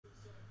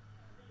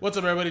What's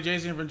up, everybody?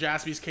 Jason from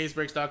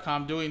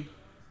JaspysCaseBreaks.com doing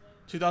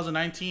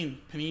 2019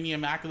 Panini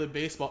Immaculate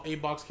Baseball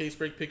 8-box case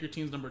break. Pick your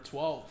teams number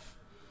 12.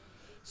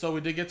 So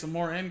we did get some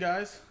more in,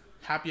 guys.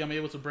 Happy I'm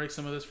able to break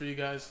some of this for you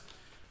guys.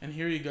 And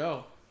here you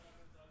go.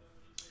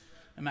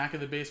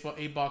 Immaculate Baseball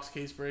 8-box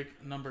case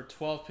break number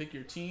 12. Pick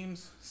your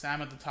teams.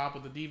 Sam at the top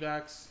with the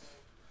D-backs.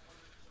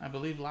 I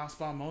believe last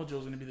spot mojo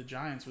is going to be the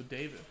Giants with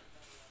David.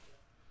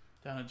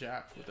 Down to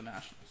Jack with the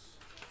Nationals.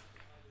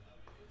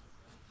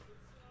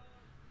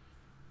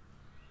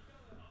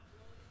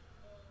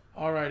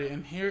 Alrighty,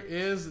 and here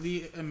is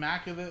the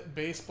Immaculate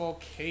Baseball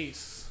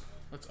case.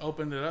 Let's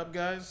open it up,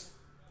 guys.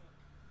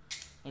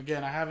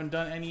 Again, I haven't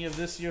done any of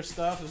this year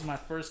stuff. This is my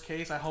first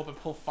case. I hope I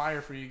pull fire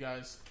for you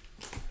guys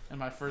in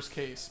my first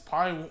case.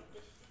 Probably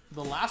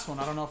the last one.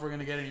 I don't know if we're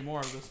going to get any more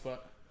of this,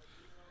 but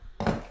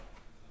all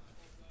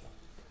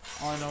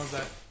I know is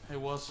that it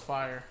was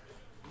fire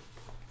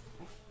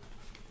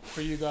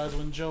for you guys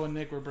when Joe and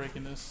Nick were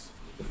breaking this.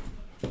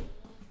 The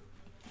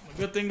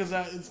good thing is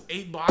that it's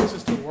 8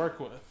 boxes to work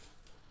with.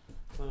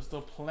 So there's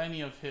still plenty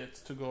of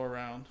hits to go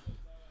around,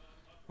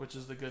 which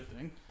is the good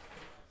thing.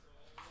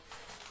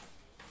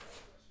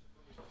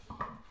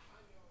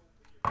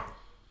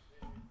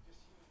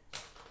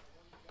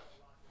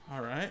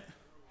 All right.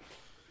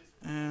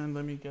 And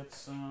let me get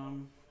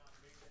some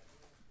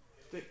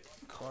thick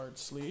card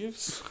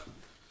sleeves.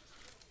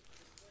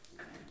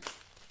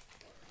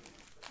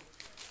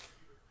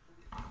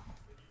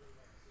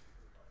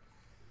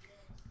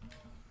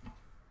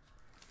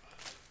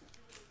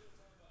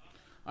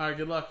 All right,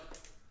 good luck.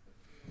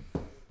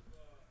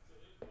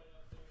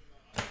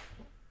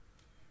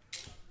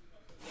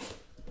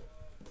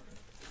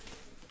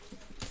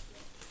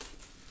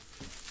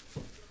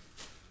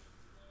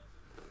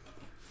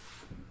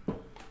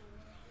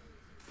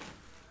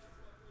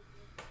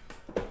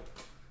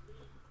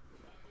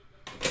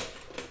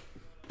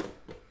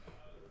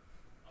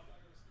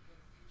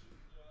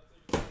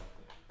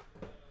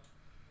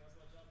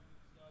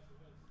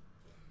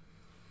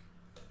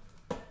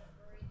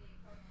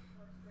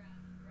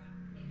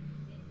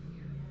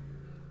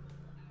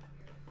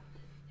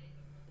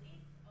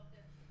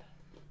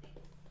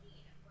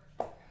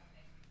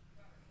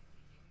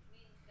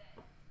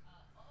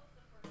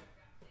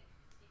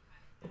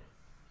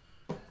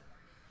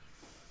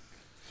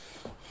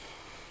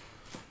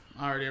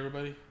 Alrighty,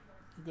 everybody.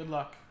 Good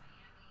luck.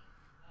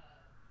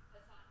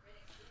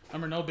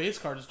 Remember, no base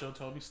cards, Joe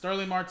told me.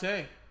 Sterling Marte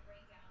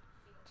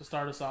to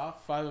start us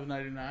off. 5 of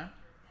 99.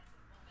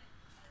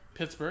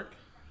 Pittsburgh.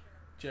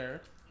 Jared.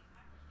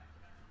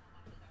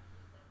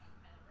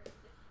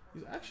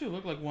 These actually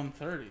look like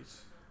 130s.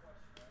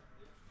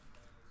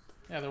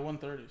 Yeah, they're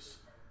 130s.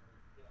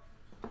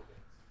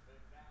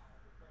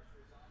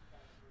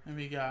 And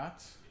we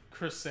got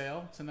Chris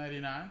Sale to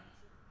 99.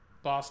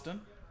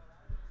 Boston.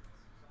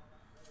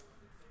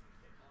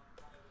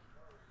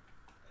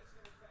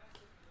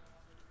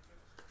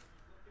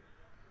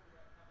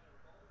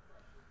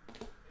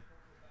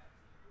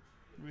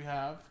 We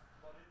have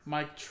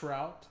Mike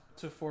Trout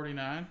to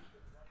 49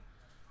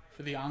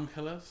 for the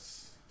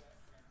Angeles.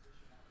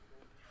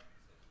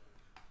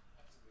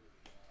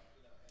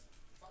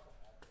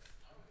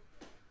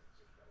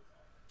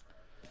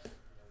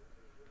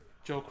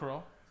 Joe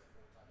Crow.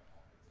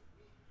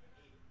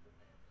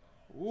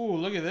 Ooh,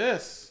 look at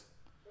this.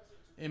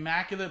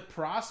 Immaculate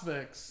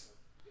Prospects.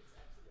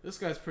 This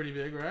guy's pretty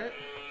big, right?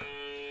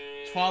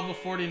 12 of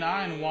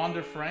 49,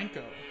 Wander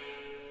Franco.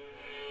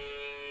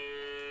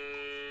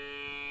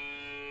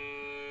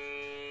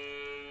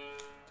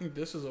 I think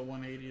this is a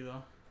 180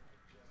 though.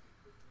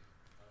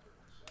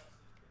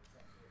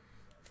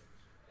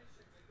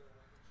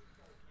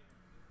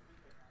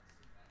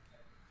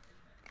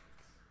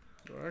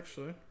 Oh,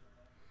 actually,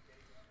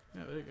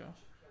 yeah, there you go.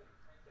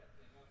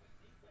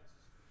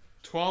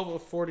 12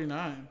 of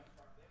 49.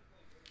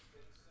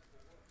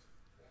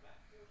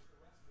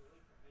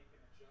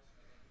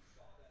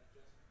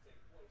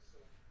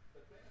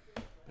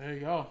 There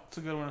you go. It's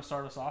a good one to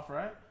start us off,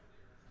 right?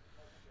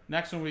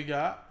 Next one we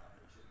got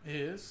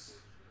is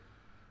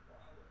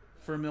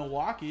for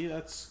Milwaukee.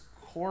 That's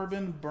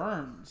Corbin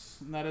Burns,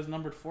 and that is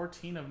numbered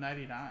 14 of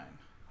 99.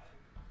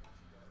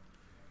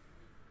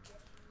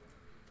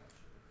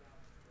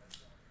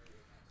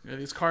 Yeah,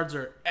 these cards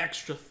are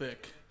extra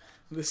thick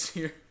this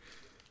year.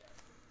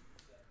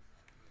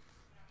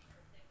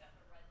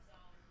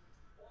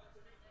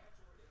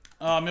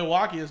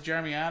 Milwaukee is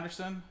Jeremy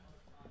Anderson.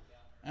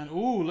 And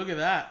ooh, look at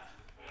that.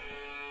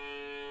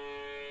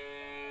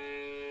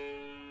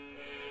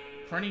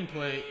 Printing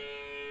plate.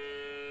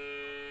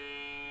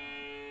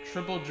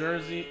 Triple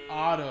jersey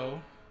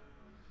auto.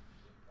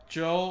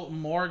 Joe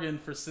Morgan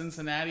for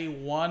Cincinnati,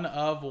 1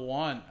 of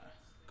 1.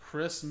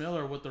 Chris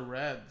Miller with the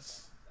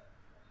Reds.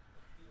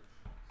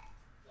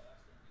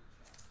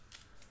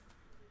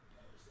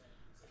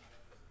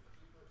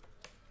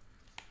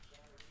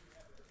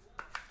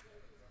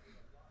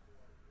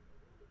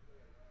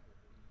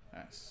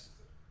 Nice.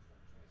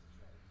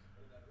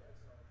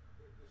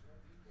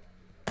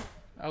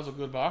 That was a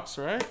good box,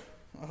 right?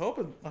 I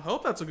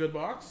hope that's a good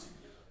box.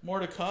 More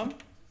to come.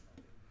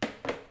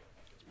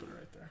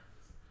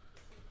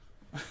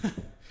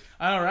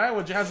 I know, right?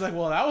 Well, Jazz like,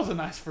 well, that was a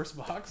nice first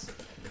box.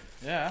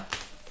 Yeah.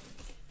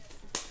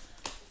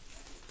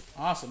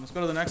 Awesome. Let's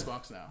go to the next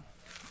box now.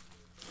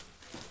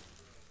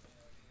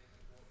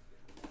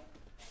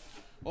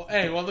 Well,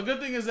 hey, well, the good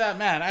thing is that,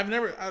 man,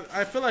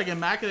 I feel like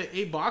Immaculate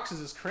 8 boxes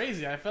is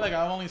crazy. I feel like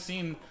I've only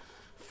seen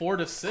 4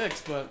 to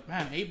 6, but,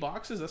 man, 8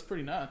 boxes, that's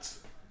pretty nuts.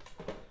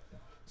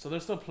 So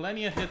there's still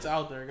plenty of hits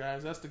out there,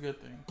 guys. That's the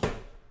good thing.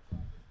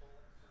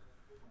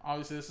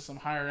 Obviously, this is some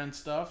higher-end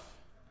stuff.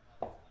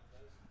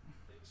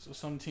 So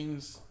some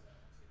teams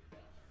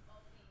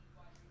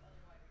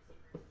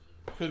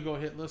could go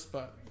hitless,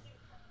 but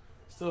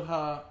still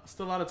a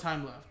lot of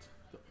time left.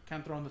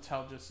 Can't throw in the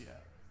towel just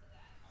yet.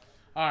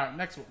 All right,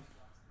 next one.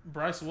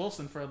 Bryce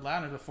Wilson for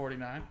Atlanta to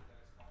 49.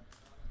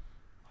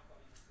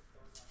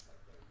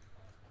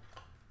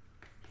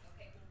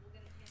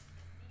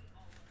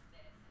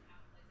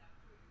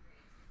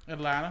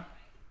 Atlanta,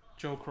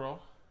 Joe Crow.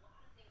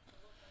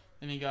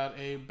 And he got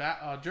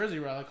a jersey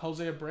relic,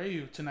 Jose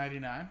Abreu to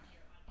 99.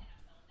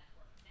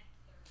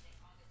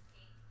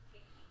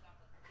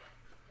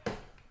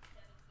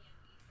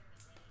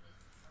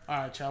 All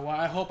right, Chad. Well,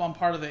 I hope I'm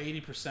part of the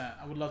 80%.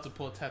 I would love to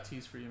pull a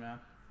Tatis for you, man.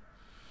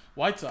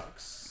 White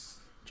Sox,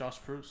 Josh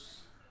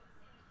Bruce.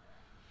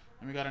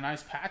 And we got a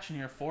nice patch in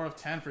here, 4 of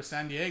 10 for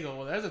San Diego.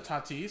 Well, there's a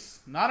Tatis.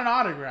 Not an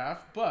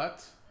autograph,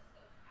 but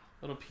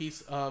a little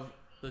piece of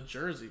the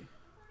jersey.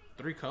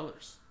 3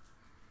 colors.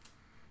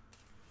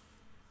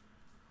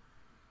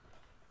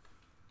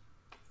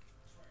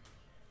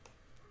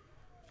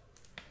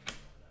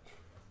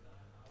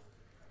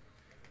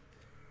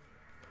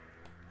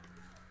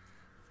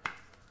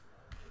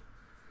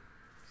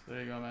 So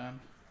there you go,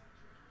 man.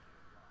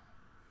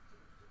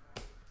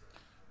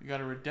 We got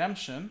a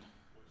redemption.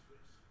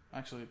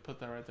 Actually,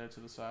 put that right there to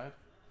the side.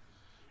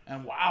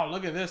 And wow,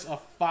 look at this. A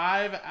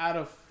 5 out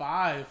of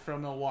 5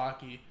 from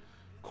Milwaukee.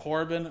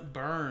 Corbin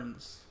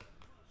Burns.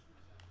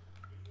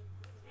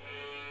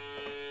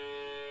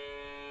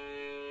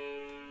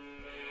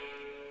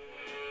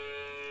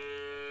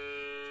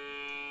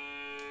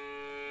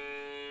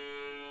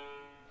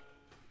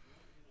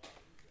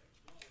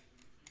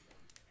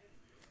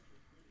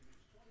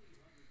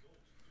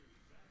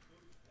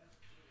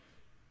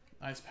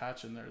 Nice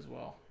patch in there as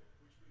well.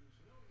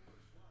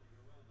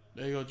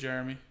 There you go,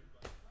 Jeremy.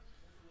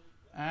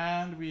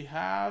 And we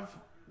have,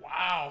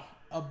 wow,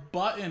 a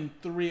button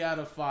 3 out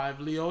of 5.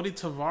 Leody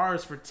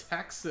Tavares for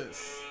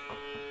Texas.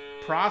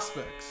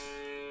 Prospects.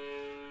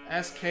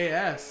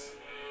 SKS.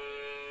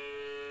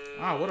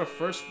 Wow, what a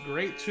first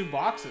great 2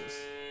 boxes.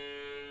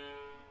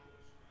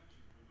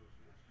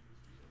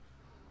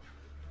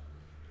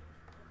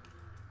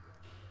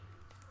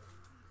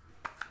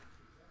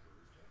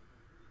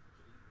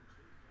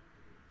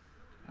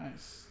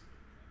 Nice.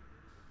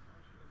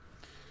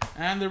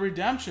 And the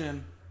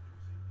redemption.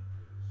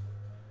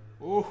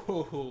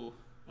 Ooh,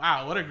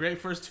 wow, what a great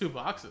first 2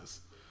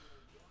 boxes.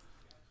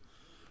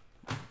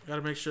 Got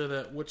to make sure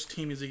that which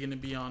team is he going to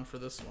be on for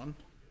this one.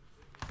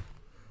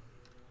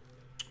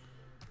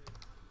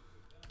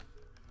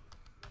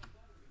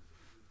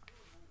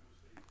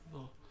 A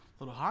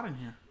little hot in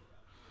here.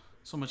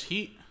 So much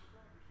heat.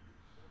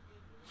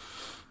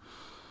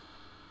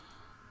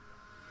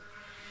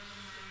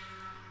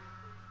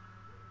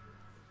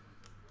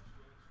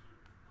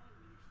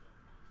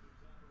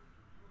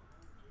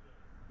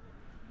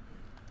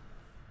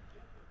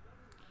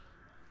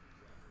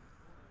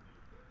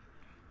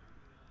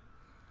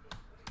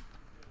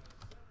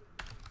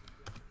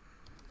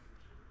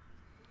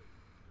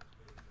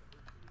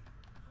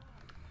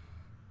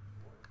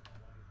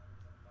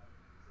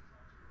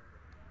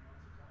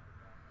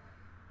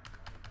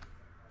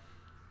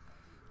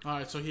 All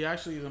right, so he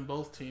actually is in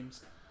both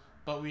teams.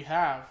 But we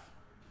have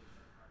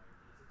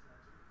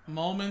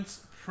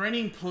Moments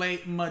Printing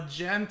Plate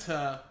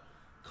Magenta,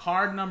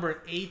 card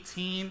number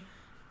 18,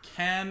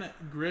 Ken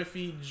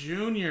Griffey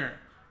Jr.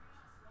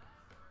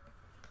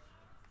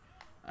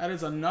 That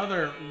is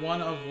another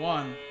 1 of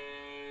 1.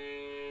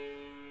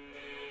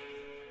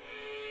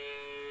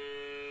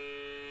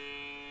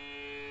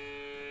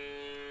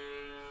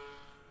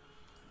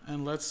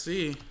 And let's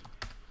see.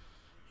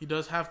 He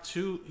does have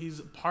 2.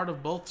 He's part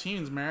of both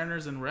teams,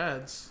 Mariners and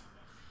Reds.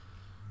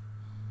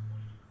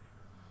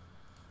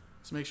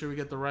 Let's make sure we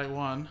get the right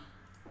one.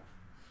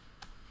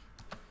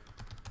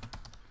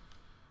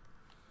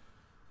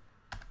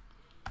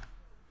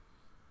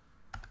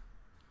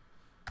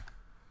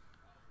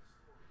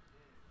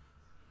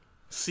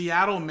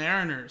 Seattle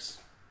Mariners.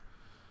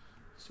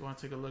 So you want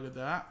to take a look at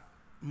that.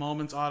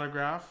 Moments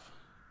autograph.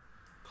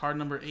 Card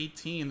number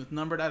 18. It's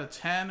numbered out of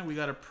 10. We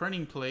got a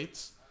printing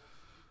plates.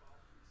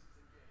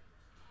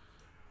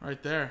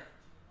 Right there.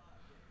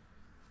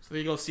 So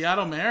there you go,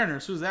 Seattle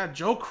Mariners. Who's that?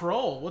 Joe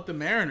Crow with the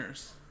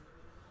Mariners.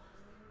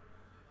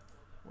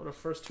 What a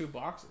first 2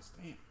 boxes.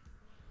 Damn.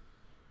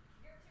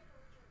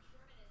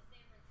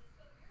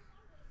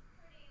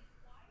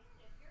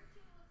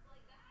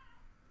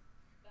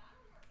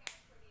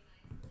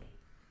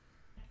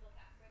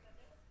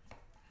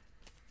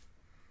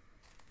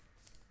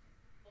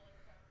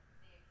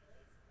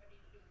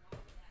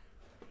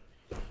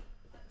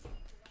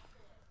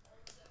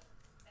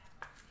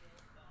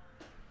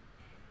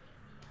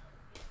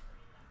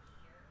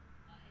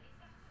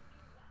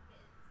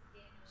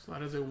 So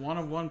that is a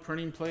 1/1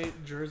 printing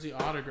plate jersey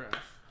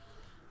autograph.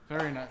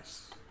 Very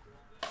nice.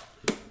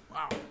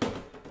 Wow.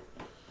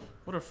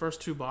 What are first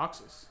 2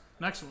 boxes?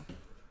 Next one.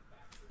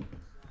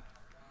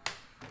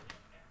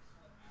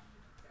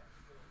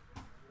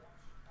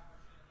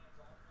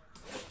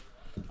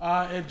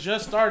 It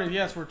just started.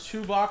 Yes, we're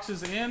 2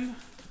 boxes in.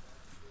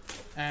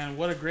 And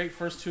what a great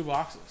first 2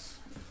 boxes.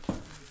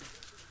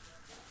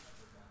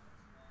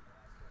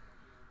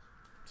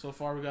 So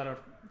far, we got a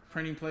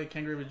printing plate,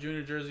 Ken Griffey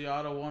Jr. jersey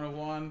auto,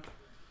 1/1.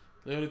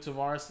 Leody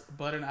Tavares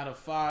button out of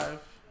 5.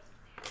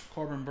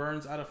 Corbin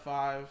Burns out of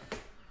 5.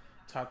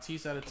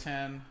 Tatis out of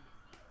 10.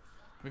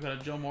 We got a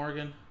Joe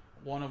Morgan,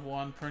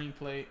 1/1 printing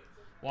plate.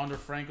 Wander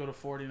Franco to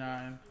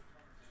 49.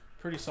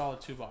 Pretty solid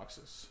 2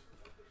 boxes.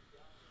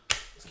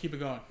 Let's keep it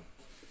going.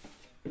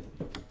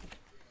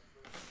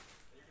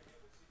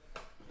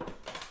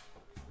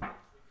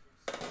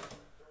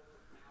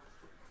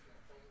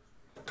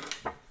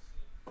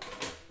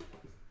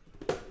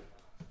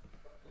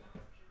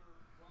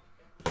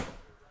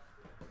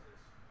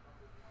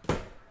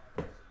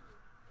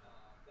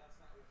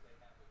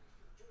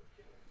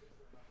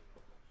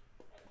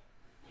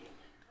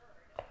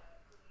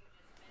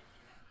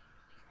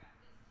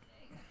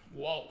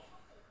 Whoa.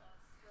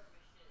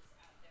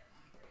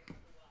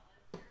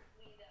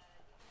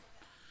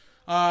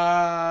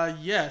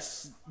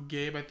 Yes,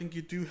 Gabe. I think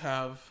you do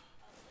have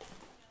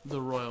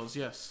the Royals.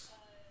 Yes.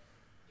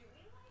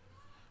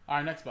 All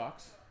right, next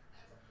box.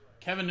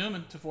 Kevin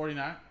Newman to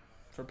 49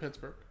 for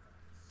Pittsburgh.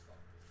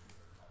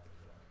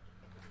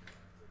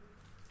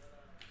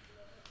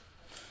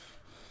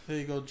 There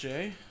you go,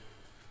 Jay.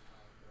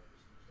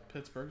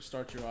 Pittsburgh,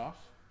 start you off.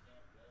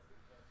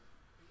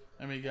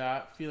 And we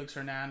got Felix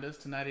Hernandez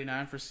to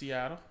 99 for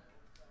Seattle.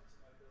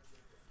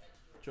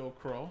 Joe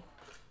Crow.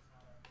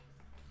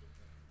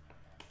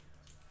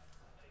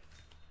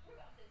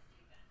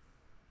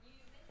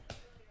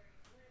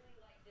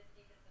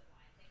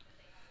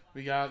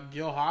 We got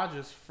Gil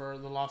Hodges for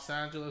the Los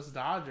Angeles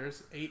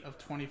Dodgers,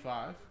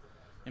 8/25.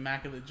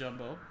 Immaculate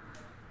Jumbo.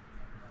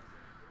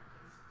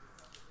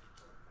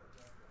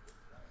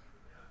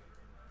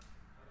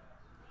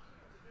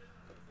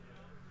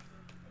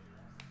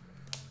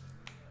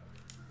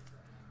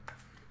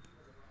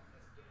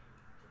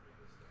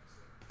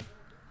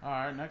 All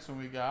right, next one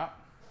we got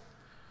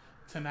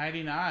to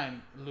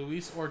 99,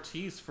 Luis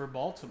Ortiz for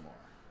Baltimore.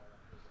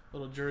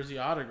 Little jersey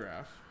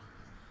autograph.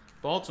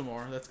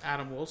 Baltimore, that's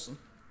Adam Wilson.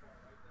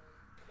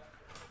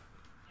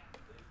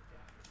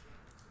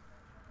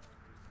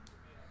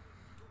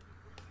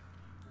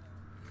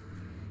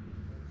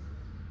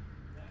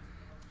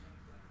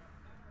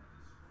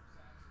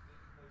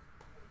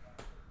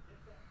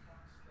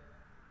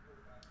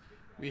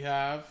 We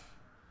have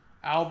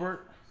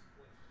Adbert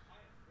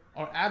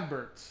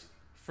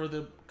for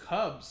the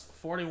Cubs,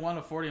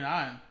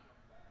 41/49.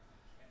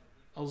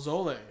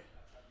 Alzole.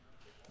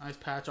 Nice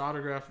patch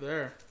autograph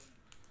there.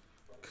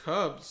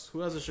 Cubs. Who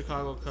has the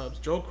Chicago Cubs?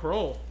 Joe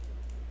Kroll.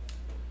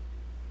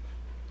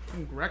 I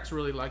think Rex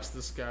really likes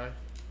this guy.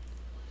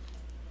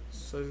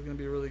 So he's going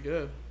to be really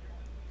good.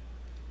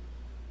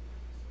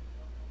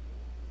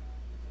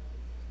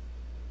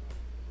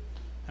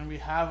 And we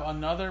have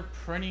another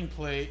printing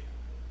plate.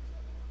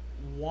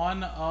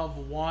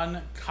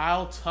 1/1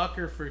 Kyle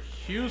Tucker for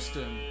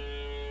Houston.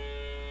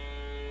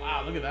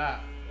 Wow, look at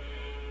that.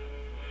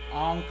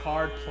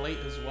 On-card plate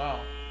as well.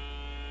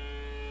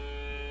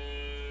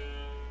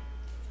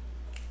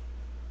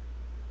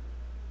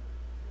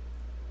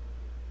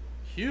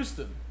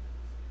 Houston.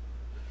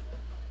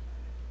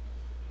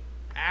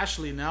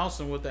 Ashley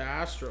Nelson with the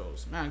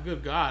Astros. Man,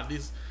 good God.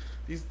 These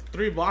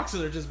 3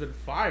 boxes have just been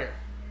fire.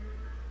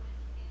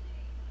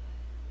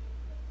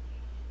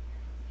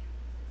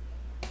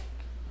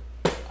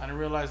 I didn't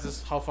realize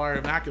this how far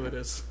Immaculate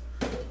is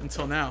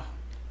until now.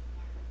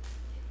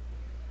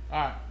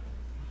 All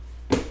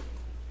right.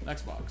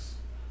 Next box.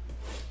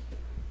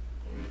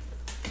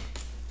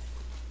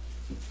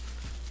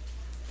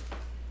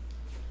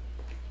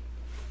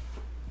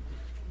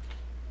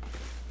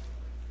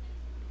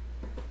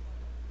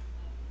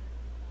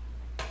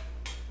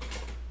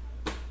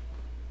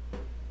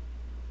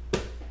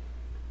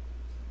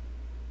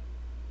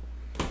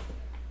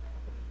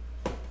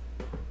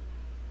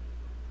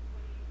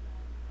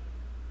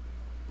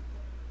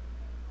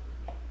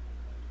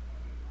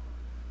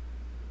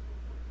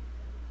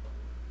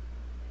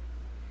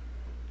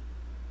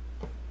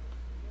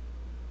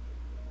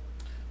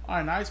 All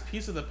right, nice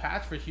piece of the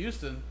patch for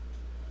Houston.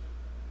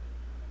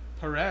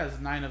 Perez,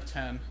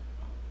 9/10.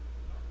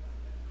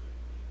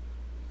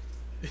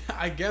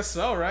 I guess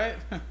so, right?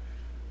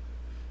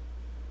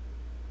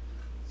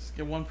 Just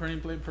get 1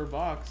 printing plate per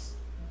box.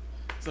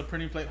 It's a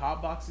printing plate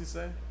hot box, you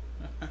say?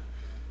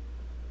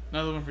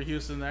 Another one for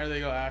Houston there. There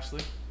you go,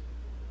 Ashley.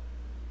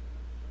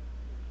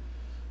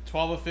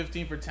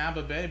 12/15 for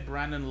Tampa Bay,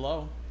 Brandon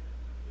Lowe.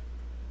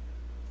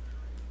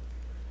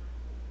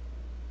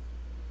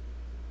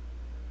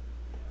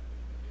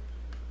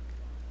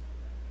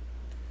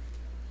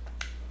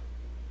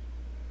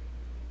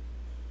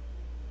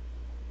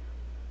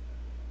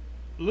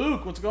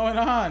 Luke, what's going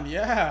on?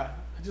 Yeah,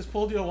 I just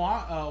pulled you a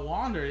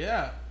Wander.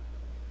 Yeah,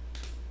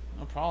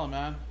 no problem,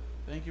 man.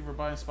 Thank you for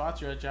buying spots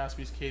here at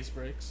Jaspy's Case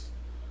Breaks.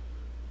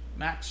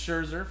 Max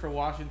Scherzer for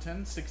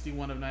Washington,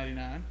 61 of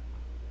 99.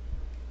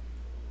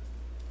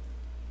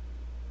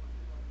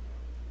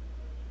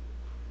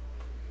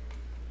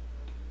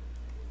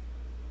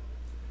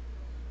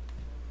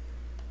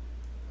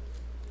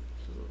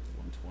 So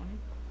 120.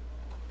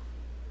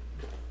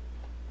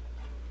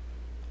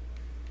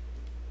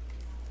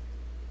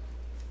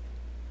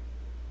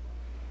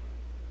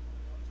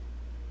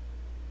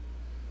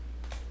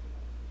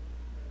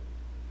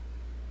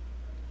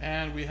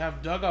 And we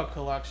have Dugout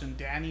Collection,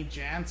 Danny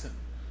Jansen.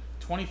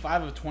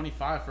 25 of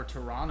 25 for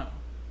Toronto.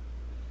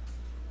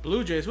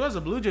 Blue Jays. Who has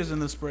the Blue Jays in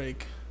this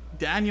break?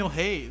 Daniel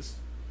Hayes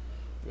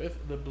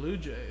with the Blue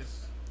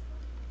Jays.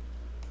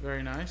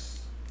 Very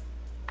nice.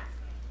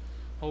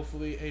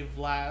 Hopefully a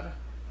Vlad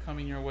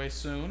coming your way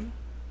soon.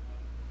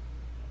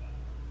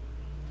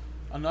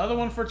 Another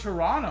one for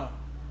Toronto.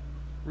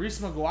 Reese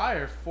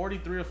McGuire,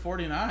 43 of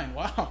 49.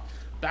 Wow.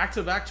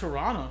 Back-to-back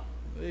Toronto.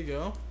 There you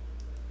go.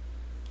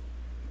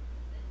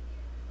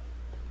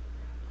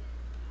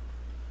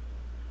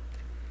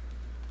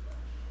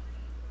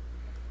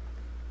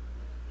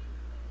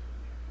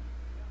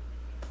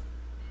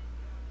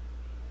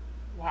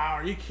 Wow,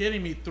 are you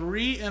kidding me?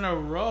 3 in a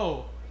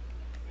row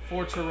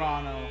for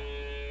Toronto.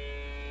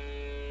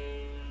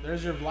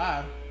 There's your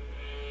Vlad.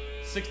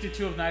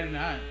 62 of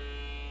 99.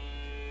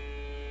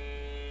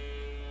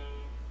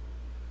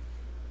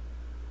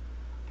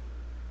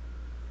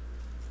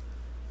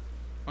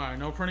 Alright,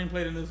 no printing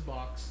plate in this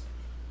box.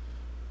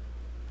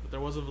 But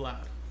there was a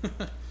Vlad.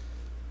 There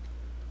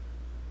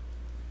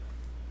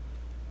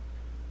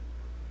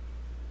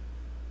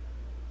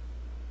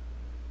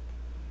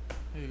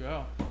you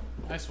go.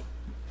 Nice one.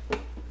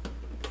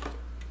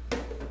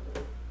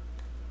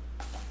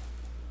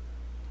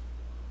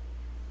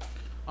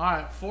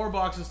 Alright, 4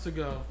 boxes to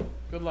go.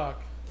 Good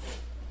luck.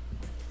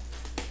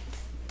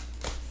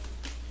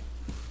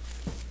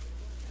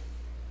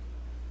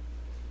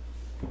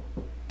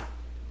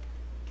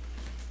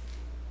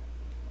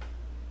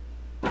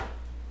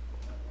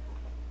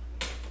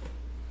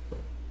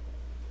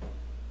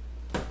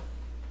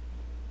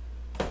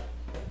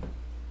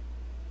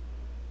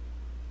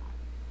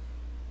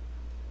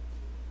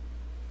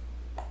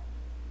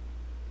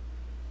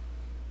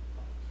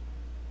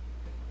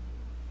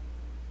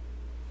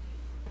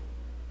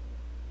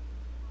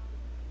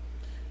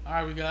 All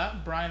right, we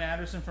got Brian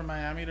Anderson from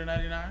Miami to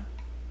 99.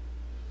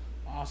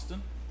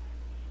 Austin.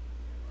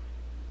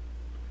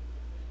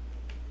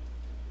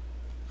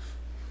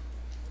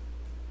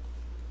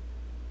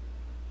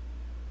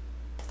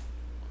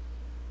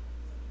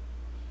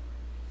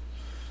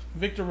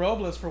 Victor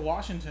Robles for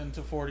Washington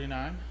to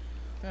 49.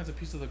 That's a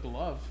piece of the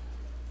glove.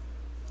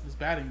 His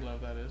batting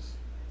glove, that is.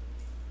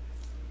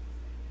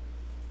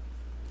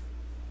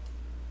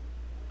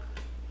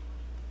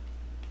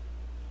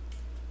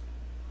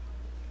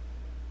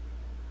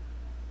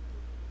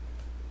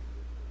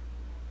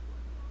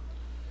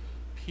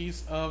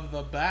 Piece of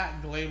the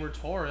bat, Gleyber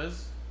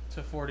Torres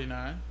to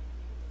 49.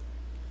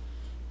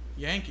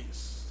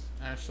 Yankees,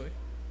 Ashley.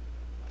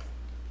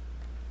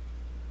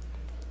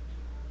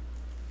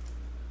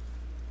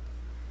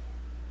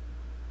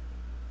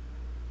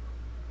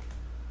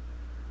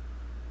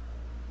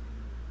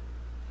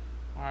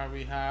 All right,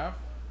 we have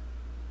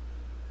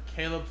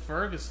Caleb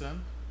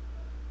Ferguson,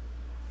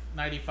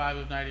 95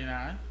 of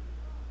 99.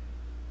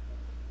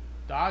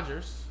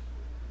 Dodgers.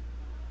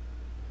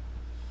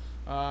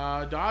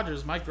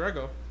 Dodgers, Mike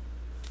Grego.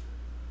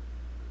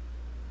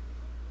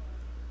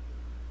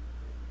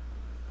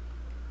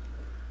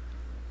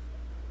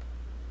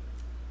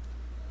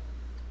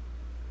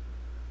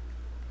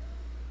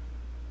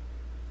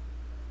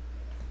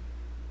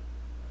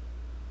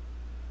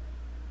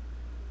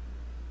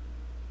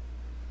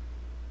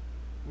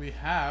 We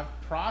have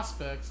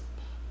prospects,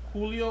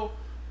 Julio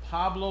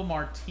Pablo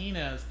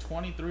Martinez,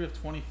 23 of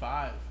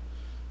 25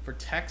 for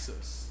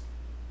Texas.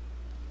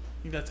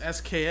 I think that's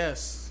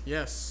SKS.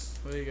 Yes,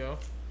 there you go.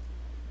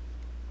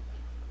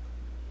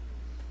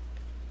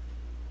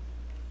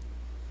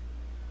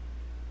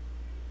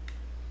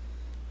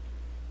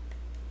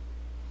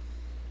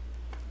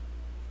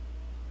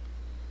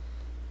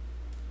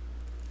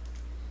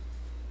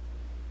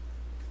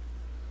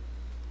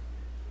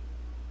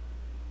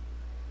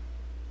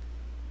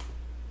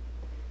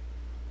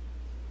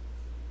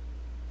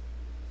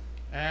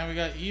 And we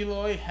got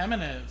Eloy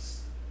Jimenez.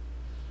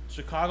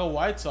 Chicago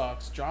White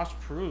Sox, Josh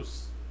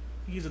Proust.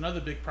 I think he's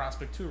another big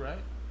prospect too, right?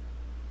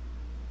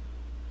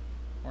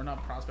 Or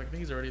not prospect, I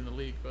think he's already in the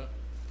league, but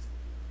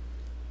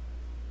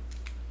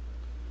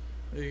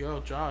there you go,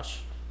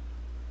 Josh.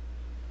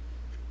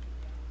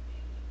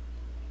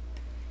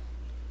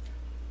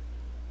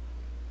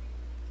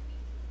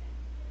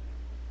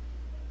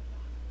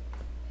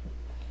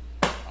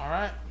 All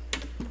right.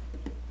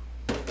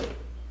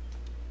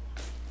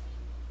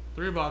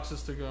 3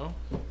 boxes to go.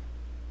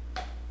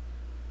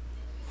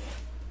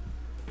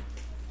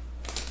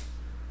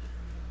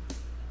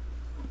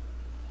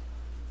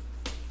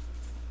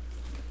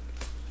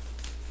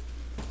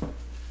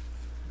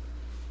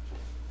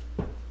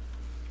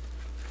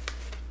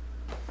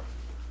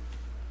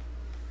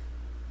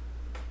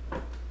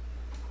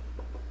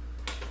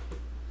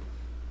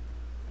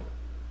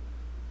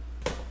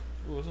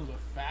 Ooh, this one's a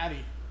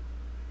fatty.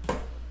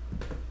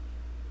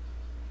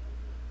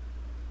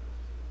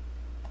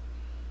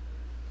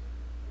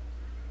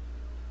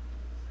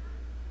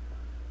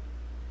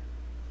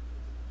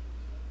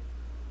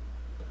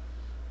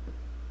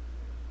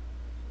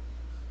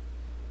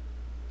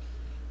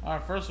 Our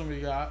first one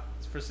we got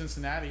is for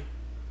Cincinnati.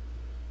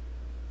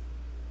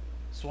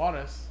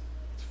 Suarez,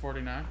 it's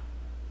 49.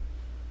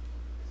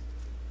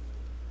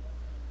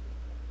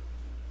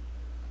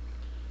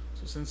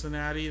 So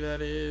Cincinnati,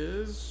 that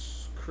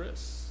is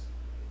Chris.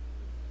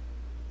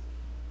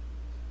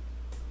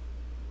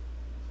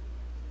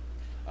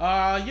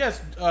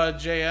 Yes,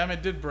 JM,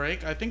 it did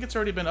break. I think it's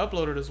already been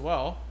uploaded as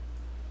well.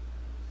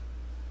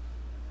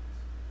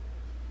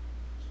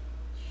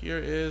 Here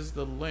is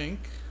the link.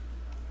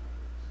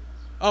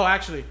 Oh,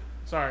 actually,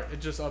 sorry, it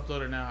just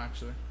uploaded now,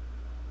 actually.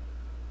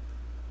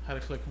 Had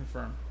to click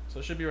confirm. So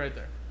it should be right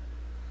there.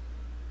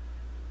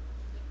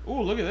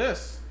 Ooh, look at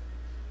this.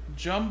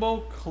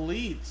 Jumbo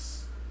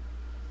cleats.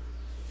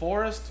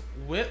 Forrest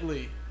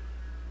Whitley.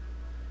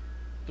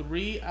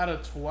 3 out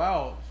of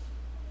 12.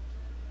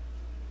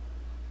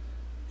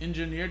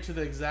 Engineered to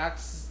the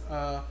exact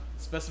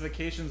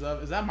specifications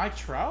of... Is that Mike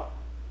Trout?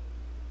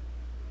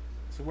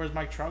 So where's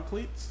Mike Trout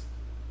cleats?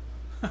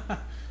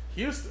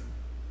 Houston.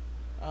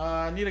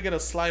 I need to get a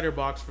slider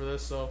box for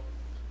this, so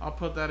I'll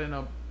put that in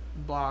a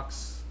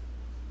box.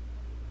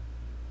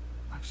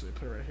 Actually,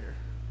 put it right here.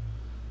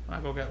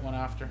 I'll go get one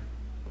after.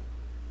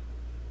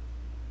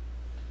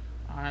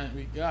 Alright,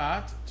 we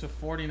got to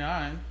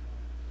 49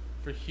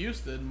 for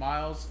Houston,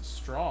 Miles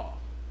Straw.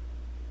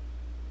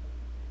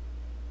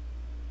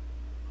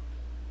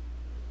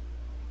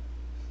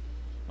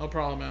 No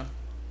problem, man.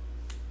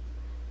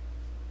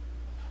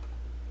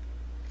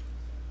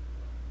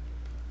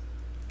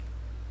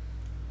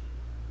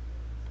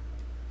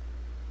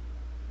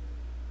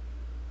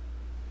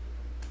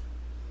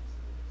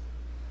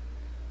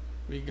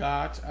 We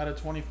got, out of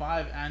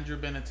 25, Andrew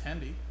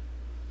Benintendi.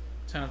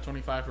 10 of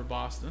 25 for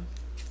Boston.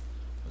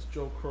 That's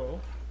Joe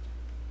Crow.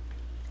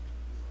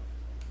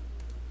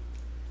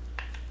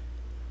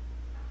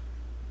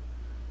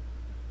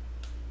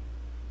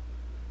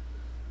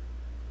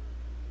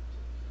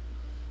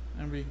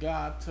 And we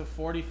got to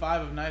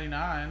 45 of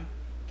 99,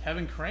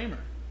 Kevin Kramer.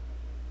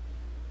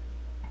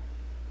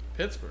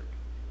 Pittsburgh.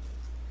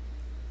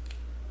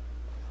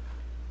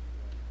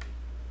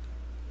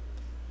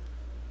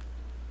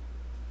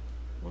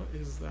 What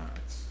is that?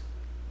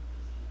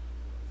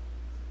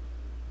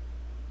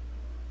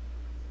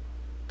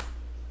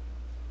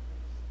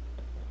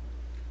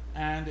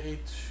 And a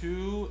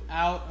 2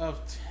 out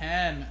of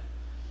 10,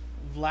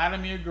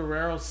 Vladimir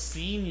Guerrero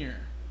Sr.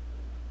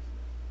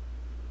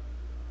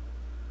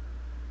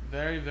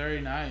 Very, very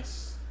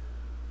nice.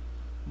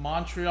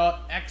 Montreal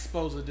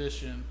Expos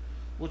edition,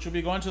 which will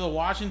be going to the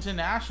Washington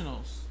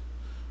Nationals,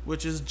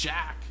 which is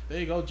Jack. There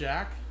you go,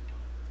 Jack.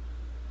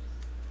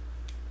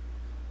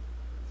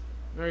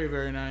 Very,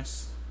 very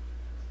nice.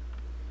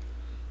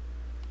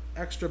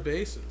 Extra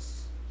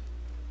bases.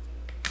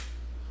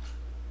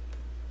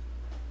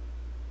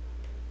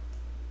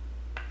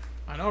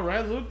 I know,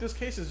 right, Luke? This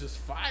case is just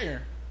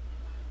fire.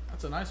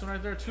 That's a nice one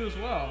right there, too, as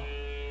well.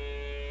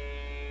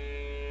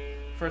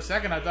 For a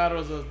second, I thought it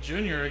was a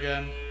junior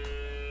again.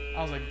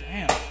 I was like,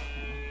 damn.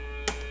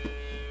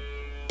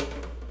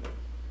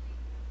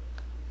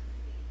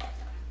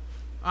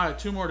 All right,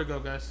 2 more to go,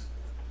 guys.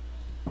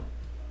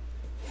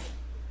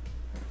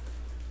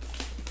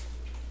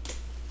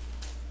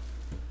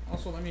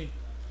 Also, let me,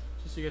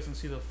 just so you guys can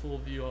see the full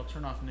view, I'll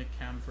turn off Nick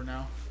Cam for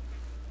now.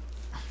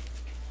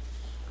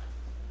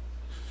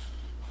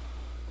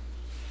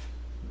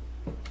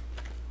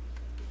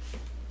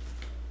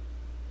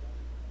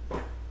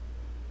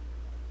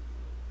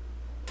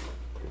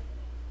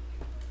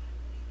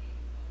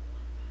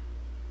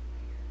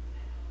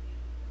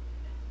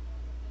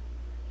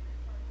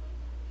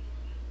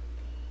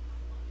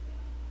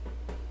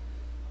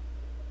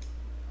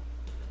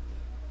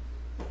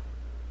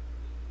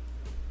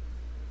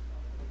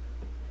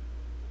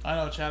 I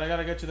know, Chad. I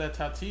gotta get you that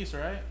Tatis,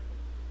 right?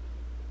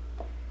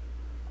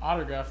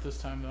 Autograph this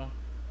time, though.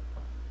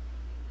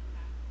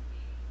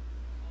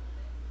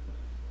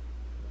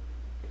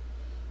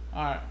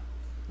 Alright.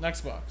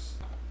 Next box.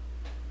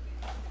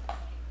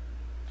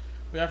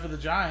 We have for the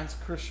Giants,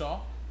 Chris Shaw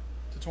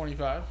to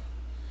 25. I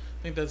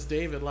think that's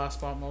David, Last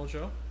Spot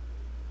Mojo.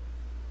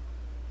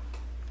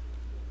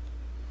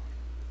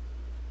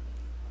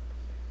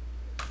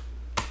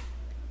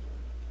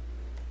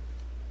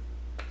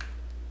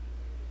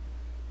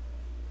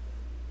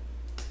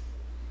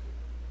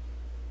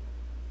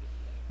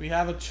 We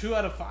have a 2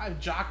 out of 5,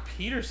 Jock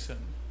Peterson.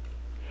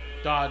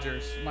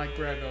 Dodgers, Mike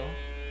Grego.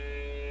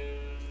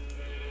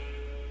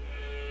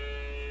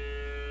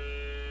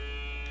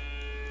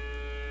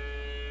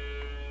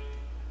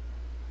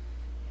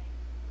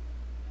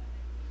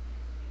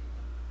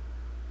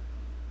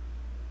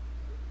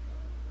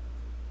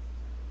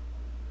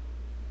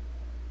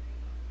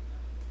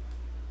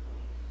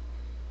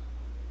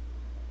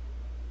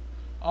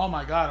 Oh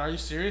my God, are you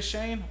serious,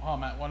 Shane? Oh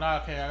man, well, no,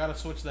 okay, I gotta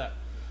switch that.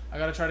 I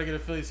gotta try to get a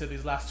Phillies hit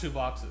these last 2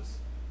 boxes.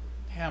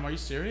 Damn, are you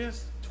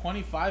serious?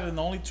 25 and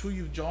the only 2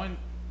 you've joined,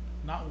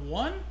 not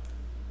one?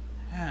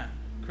 Man,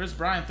 Chris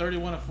Bryant,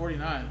 31 of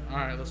 49. All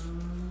right, let's.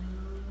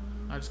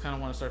 I just kind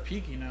of want to start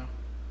peeking now.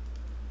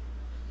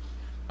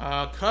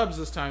 Cubs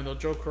this time though,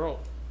 Joe Crow.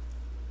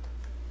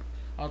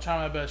 I'll try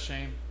my best,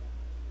 Shane.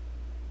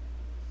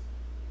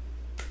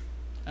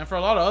 And for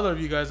a lot of other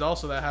of you guys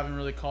also that haven't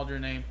really called your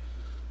name,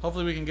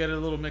 hopefully we can get it a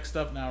little mixed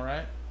up now,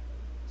 right?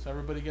 So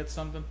everybody gets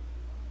something.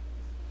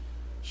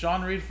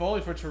 Sean Reed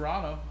Foley for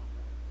Toronto,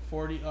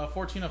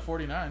 14 of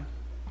 49.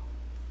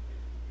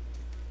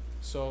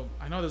 So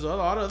I know there's a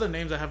lot of other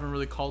names I haven't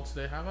really called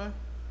today, have I?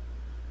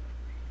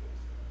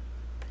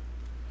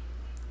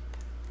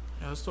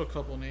 Yeah, there's still a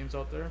couple of names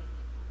out there.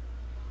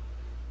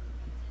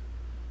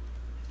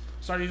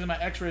 Start using my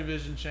X-ray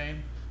vision,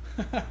 Shane.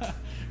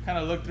 Kind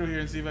of look through here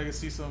and see if I can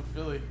see some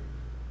Philly.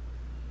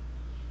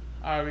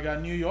 All right, we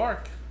got New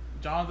York,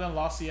 Jonathan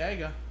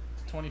Losiaga,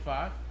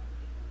 25.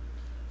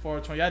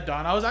 420. Yeah,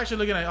 Don. I was actually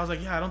looking at it. I was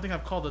like, yeah, I don't think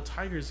I've called the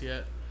Tigers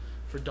yet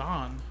for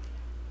Don.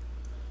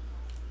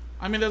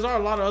 I mean, there's a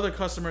lot of other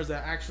customers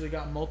that actually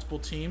got multiple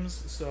teams,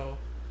 so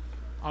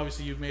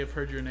obviously you may have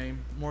heard your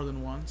name more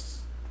than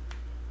once.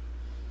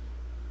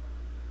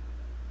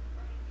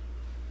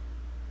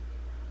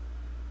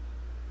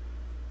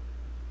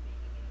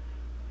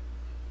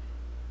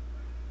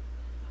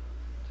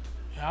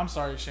 Yeah, I'm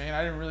sorry, Shane.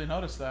 I didn't really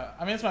notice that.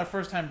 I mean, it's my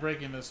first time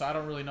breaking this, so I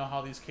don't really know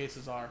how these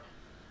cases are.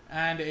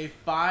 And a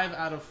 5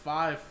 out of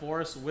 5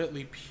 Forrest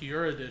Whitley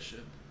Pure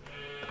Edition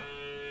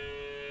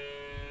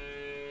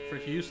for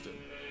Houston.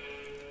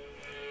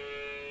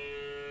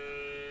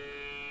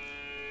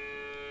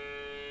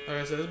 Like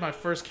I said, this is my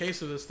first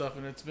case of this stuff,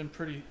 and it's been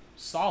pretty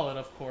solid,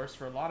 of course,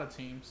 for a lot of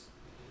teams.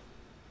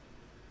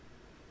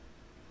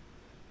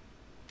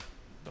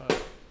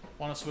 But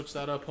want to switch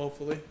that up,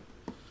 hopefully.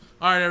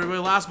 All right, everybody,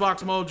 last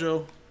box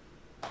mojo.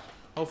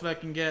 Hopefully I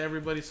can get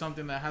everybody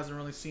something that hasn't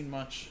really seen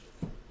much.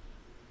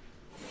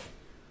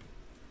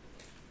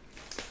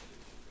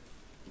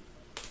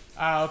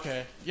 Ah,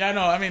 okay. Yeah,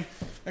 no, I mean,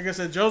 like I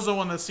said, Joe's the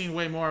one that's seen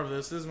way more of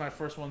this. This is my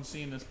first one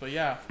seeing this. But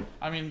yeah,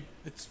 I mean,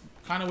 it's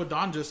kind of what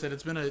Don just said.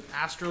 It's been an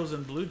Astros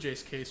and Blue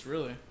Jays case,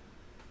 really.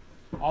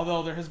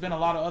 Although there has been a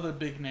lot of other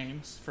big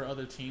names for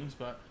other teams.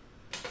 But,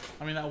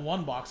 I mean, that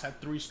one box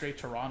had 3 straight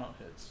Toronto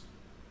hits.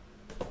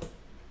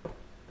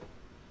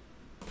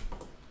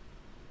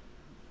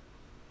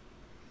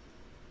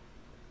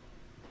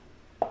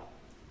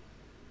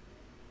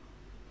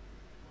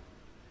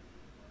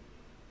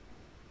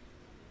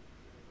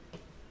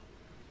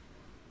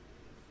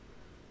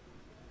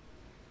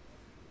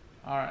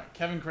 All right,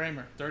 Kevin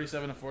Kramer,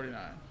 37 of 49.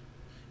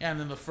 Yeah, and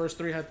then the first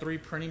 3 had 3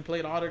 printing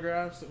plate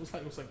autographs. It was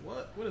like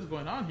what is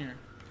going on here?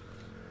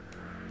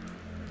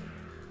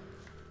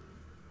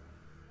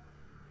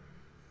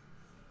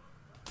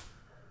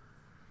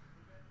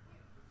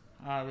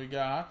 All right, we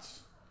got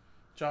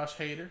Josh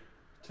Hader,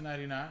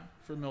 299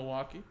 for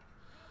Milwaukee.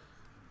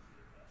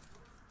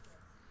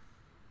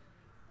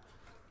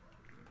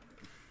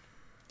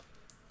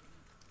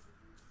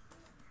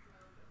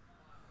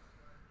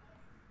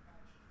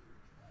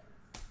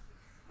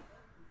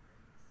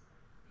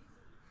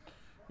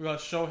 We got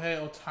Shohei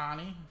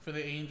Ohtani for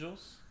the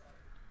Angels.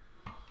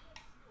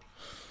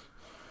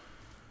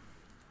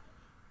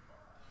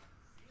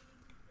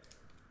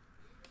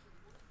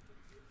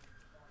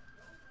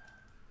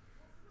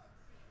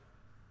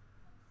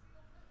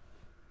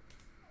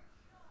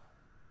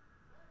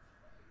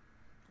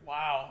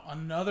 Wow,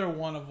 another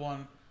 1 of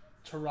 1.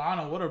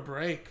 Toronto, what a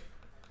break.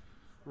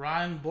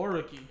 Ryan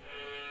Borucki.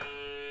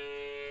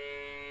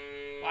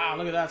 Wow,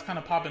 look at that. It's kind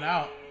of popping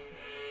out.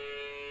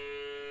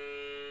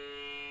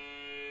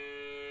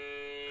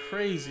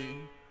 Crazy.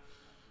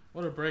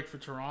 What a break for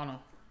Toronto.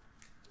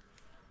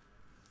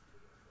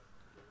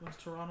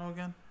 What's Toronto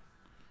again?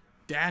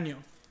 Daniel.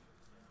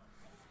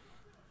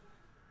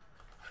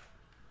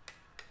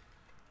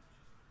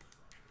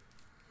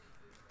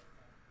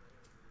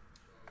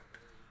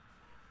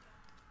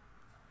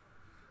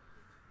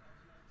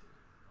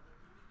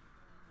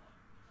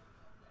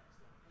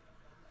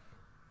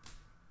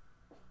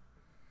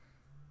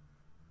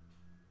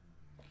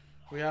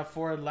 We have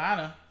for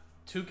Atlanta,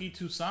 Tuki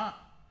Toussaint,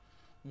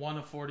 1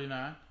 of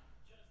 49.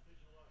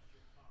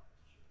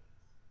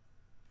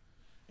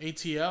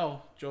 ATL,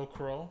 Joe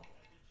Crow.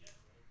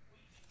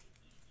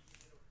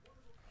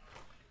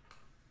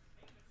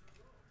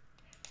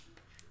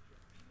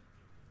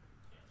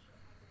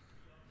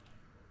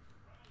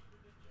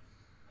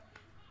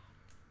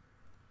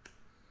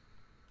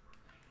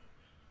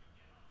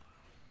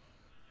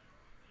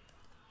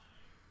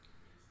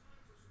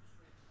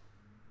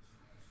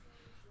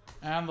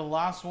 And the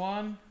last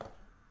one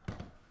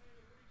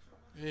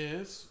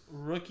is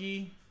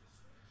rookie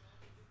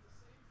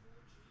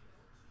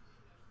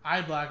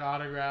eye black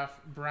autograph,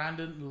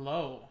 Brandon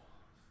Lowe.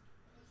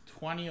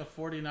 20 of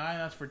 49.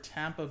 That's for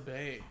Tampa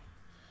Bay.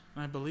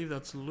 And I believe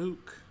that's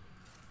Luke.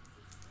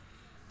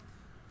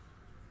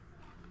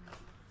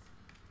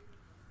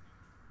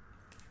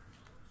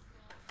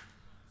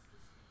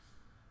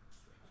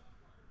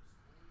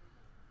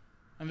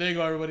 And there you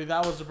go, everybody.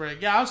 That was the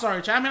break. Yeah, I'm sorry,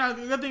 chat. I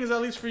mean, the good thing is,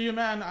 at least for you,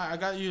 man, I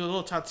got you a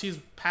little Tatis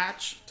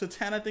patch to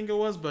 10, I think it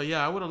was. But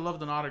yeah, I would have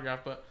loved an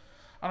autograph. But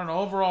I don't know.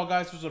 Overall,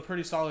 guys, this was a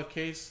pretty solid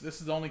case. This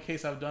is the only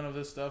case I've done of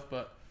this stuff.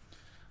 But,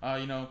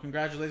 you know,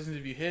 congratulations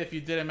if you hit. If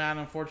you didn't, man,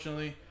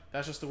 unfortunately,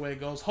 that's just the way it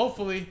goes.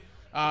 Hopefully,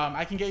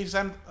 I can get you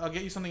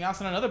something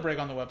else and another break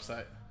on the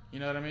website. You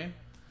know what I mean?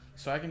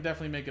 So I can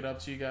definitely make it up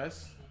to you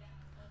guys.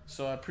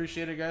 So I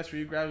appreciate it, guys, for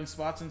you grabbing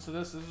spots into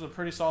this. This is a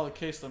pretty solid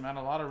case, though, man.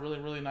 A lot of really,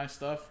 really nice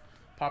stuff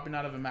popping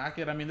out of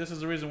Immaculate. I mean, this is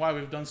the reason why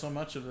we've done so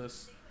much of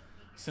this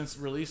since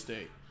release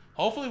date.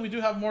 Hopefully, we do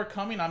have more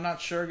coming. I'm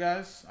not sure,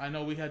 guys. I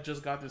know we had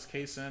just got this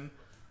case in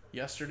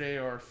yesterday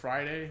or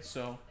Friday.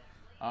 So,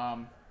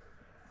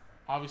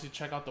 obviously,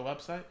 check out the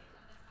website,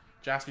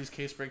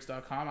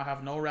 jaspyscasebreaks.com. I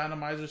have no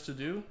randomizers to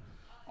do.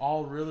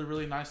 All really,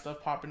 really nice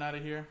stuff popping out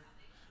of here.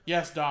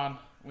 Yes, Don,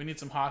 we need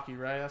some hockey,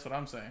 right? That's what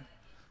I'm saying.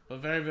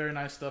 But very, very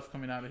nice stuff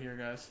coming out of here,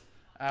 guys.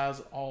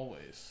 As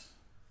always.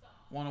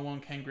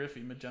 101 Ken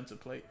Griffey, magenta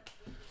plate.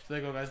 So there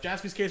you go, guys.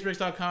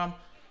 jaspyscasebreaks.com.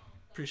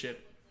 Appreciate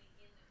it.